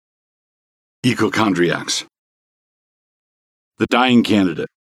Ecochondriacs. The dying candidate.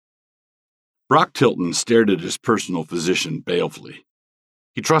 Brock Tilton stared at his personal physician balefully.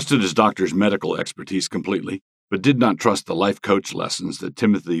 He trusted his doctor's medical expertise completely, but did not trust the life coach lessons that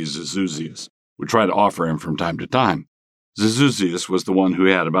Timothy Zizuzius would try to offer him from time to time. Zizuzius was the one who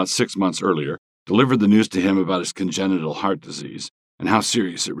had, about 6 months earlier, delivered the news to him about his congenital heart disease and how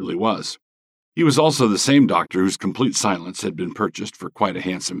serious it really was. He was also the same doctor whose complete silence had been purchased for quite a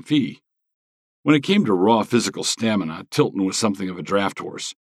handsome fee. When it came to raw physical stamina, Tilton was something of a draft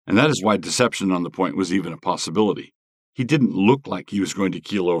horse, and that is why deception on the point was even a possibility. He didn't look like he was going to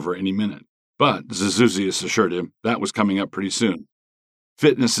keel over any minute, but Zizuzius assured him that was coming up pretty soon.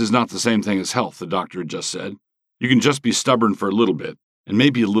 Fitness is not the same thing as health, the doctor had just said. You can just be stubborn for a little bit, and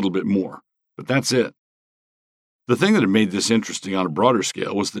maybe a little bit more, but that's it. The thing that had made this interesting on a broader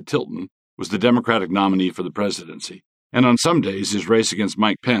scale was that Tilton was the Democratic nominee for the presidency. And on some days, his race against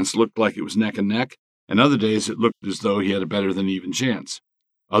Mike Pence looked like it was neck and neck, and other days it looked as though he had a better than even chance.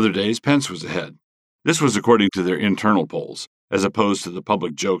 Other days, Pence was ahead. This was according to their internal polls, as opposed to the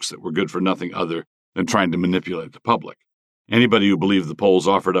public jokes that were good for nothing other than trying to manipulate the public. Anybody who believed the polls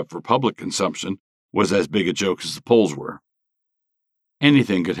offered up for public consumption was as big a joke as the polls were.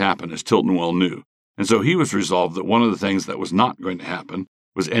 Anything could happen, as Tilton well knew, and so he was resolved that one of the things that was not going to happen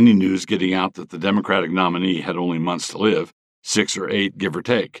was any news getting out that the Democratic nominee had only months to live, 6 or 8, give or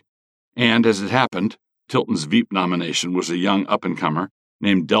take. And as it happened, Tilton's Veep nomination was a young up-and-comer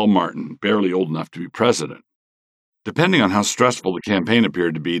named Del Martin, barely old enough to be president. Depending on how stressful the campaign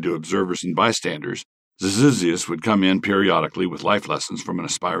appeared to be to observers and bystanders, Zizuzius would come in periodically with life lessons from an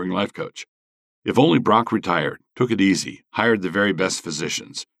aspiring life coach. If only Brock retired, took it easy, hired the very best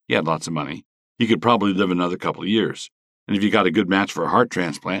physicians, he had lots of money, he could probably live another couple of years. And if he got a good match for a heart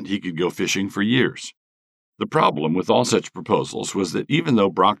transplant, he could go fishing for years. The problem with all such proposals was that even though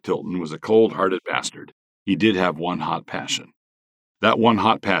Brock Tilton was a cold-hearted bastard, he did have one hot passion. That one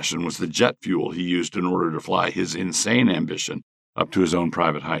hot passion was the jet fuel he used in order to fly his insane ambition up to his own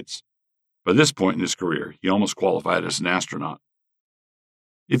private heights. By this point in his career, he almost qualified as an astronaut.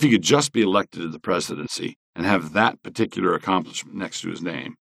 If he could just be elected to the presidency and have that particular accomplishment next to his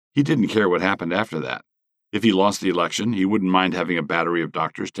name, he didn't care what happened after that. If he lost the election, he wouldn't mind having a battery of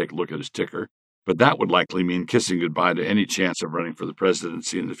doctors take a look at his ticker, but that would likely mean kissing goodbye to any chance of running for the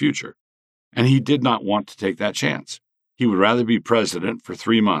presidency in the future. And he did not want to take that chance. He would rather be president for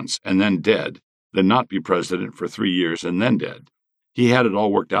 3 months and then dead than not be president for 3 years and then dead. He had it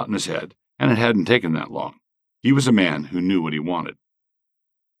all worked out in his head, and it hadn't taken that long. He was a man who knew what he wanted.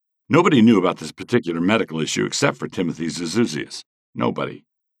 Nobody knew about this particular medical issue except for Timothy Zizuzius. Nobody.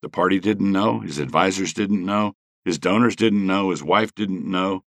 The party didn't know, his advisors didn't know, his donors didn't know, his wife didn't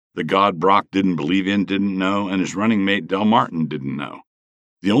know, the God Brock didn't believe in didn't know, and his running mate Del Martin didn't know.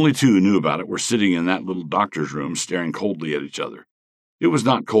 The only two who knew about it were sitting in that little doctor's room staring coldly at each other. It was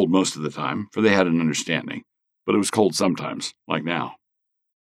not cold most of the time, for they had an understanding, but it was cold sometimes, like now.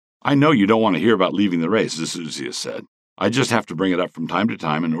 I know you don't want to hear about leaving the race, Zizuzius said. I just have to bring it up from time to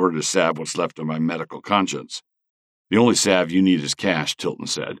time in order to salve what's left of my medical conscience. The only salve you need is cash, Tilton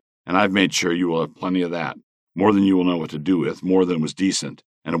said, and I've made sure you will have plenty of that, more than you will know what to do with, more than was decent,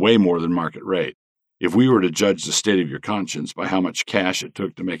 and way more than market rate. If we were to judge the state of your conscience by how much cash it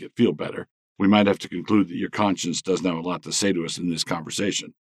took to make it feel better, we might have to conclude that your conscience doesn't have a lot to say to us in this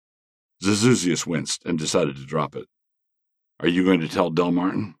conversation. Zizuzius winced and decided to drop it. Are you going to tell Del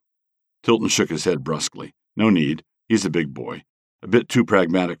Martin? Tilton shook his head brusquely. No need. He's a big boy. A bit too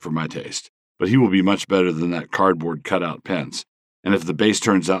pragmatic for my taste. But he will be much better than that cardboard cutout Pence, and if the base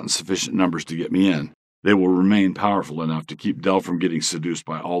turns out in sufficient numbers to get me in, they will remain powerful enough to keep Del from getting seduced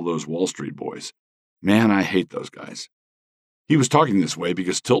by all those Wall Street boys. Man, I hate those guys. He was talking this way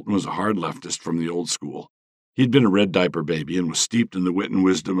because Tilton was a hard leftist from the old school. He'd been a red diaper baby and was steeped in the wit and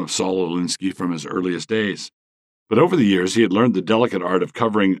wisdom of Saul Alinsky from his earliest days. But over the years, he had learned the delicate art of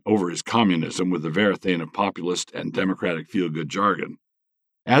covering over his communism with the verathane of populist and democratic feel-good jargon.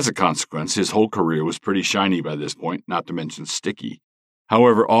 As a consequence, his whole career was pretty shiny by this point, not to mention sticky.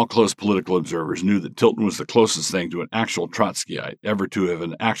 However, all close political observers knew that Tilton was the closest thing to an actual Trotskyite ever to have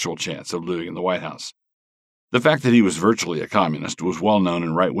an actual chance of living in the White House. The fact that he was virtually a communist was well known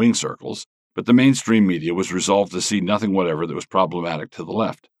in right-wing circles, but the mainstream media was resolved to see nothing whatever that was problematic to the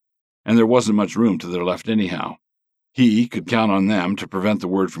left. And there wasn't much room to their left anyhow. He could count on them to prevent the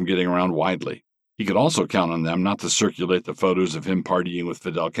word from getting around widely. He could also count on them not to circulate the photos of him partying with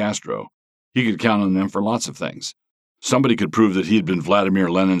Fidel Castro. He could count on them for lots of things. Somebody could prove that he had been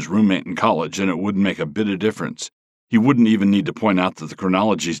Vladimir Lenin's roommate in college, and it wouldn't make a bit of difference. He wouldn't even need to point out that the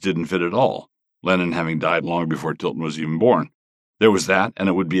chronologies didn't fit at all, Lenin having died long before Tilton was even born. There was that, and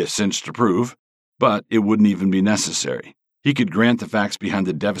it would be a cinch to prove, but it wouldn't even be necessary. He could grant the facts behind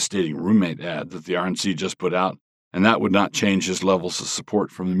the devastating roommate ad that the RNC just put out, and that would not change his levels of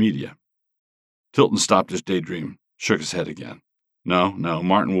support from the media. Tilton stopped his daydream, shook his head again. No,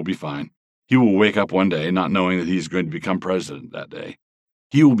 Martin will be fine. He will wake up one day not knowing that he is going to become president that day.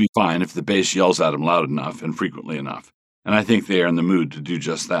 He will be fine if the base yells at him loud enough and frequently enough, and I think they are in the mood to do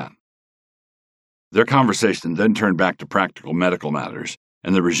just that. Their conversation then turned back to practical medical matters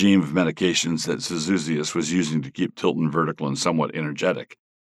and the regime of medications that Zizuzius was using to keep Tilton vertical and somewhat energetic.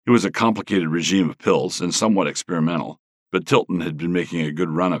 It was a complicated regime of pills and somewhat experimental, but Tilton had been making a good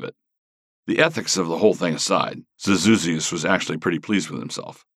run of it. The ethics of the whole thing aside, Zizuzius was actually pretty pleased with himself.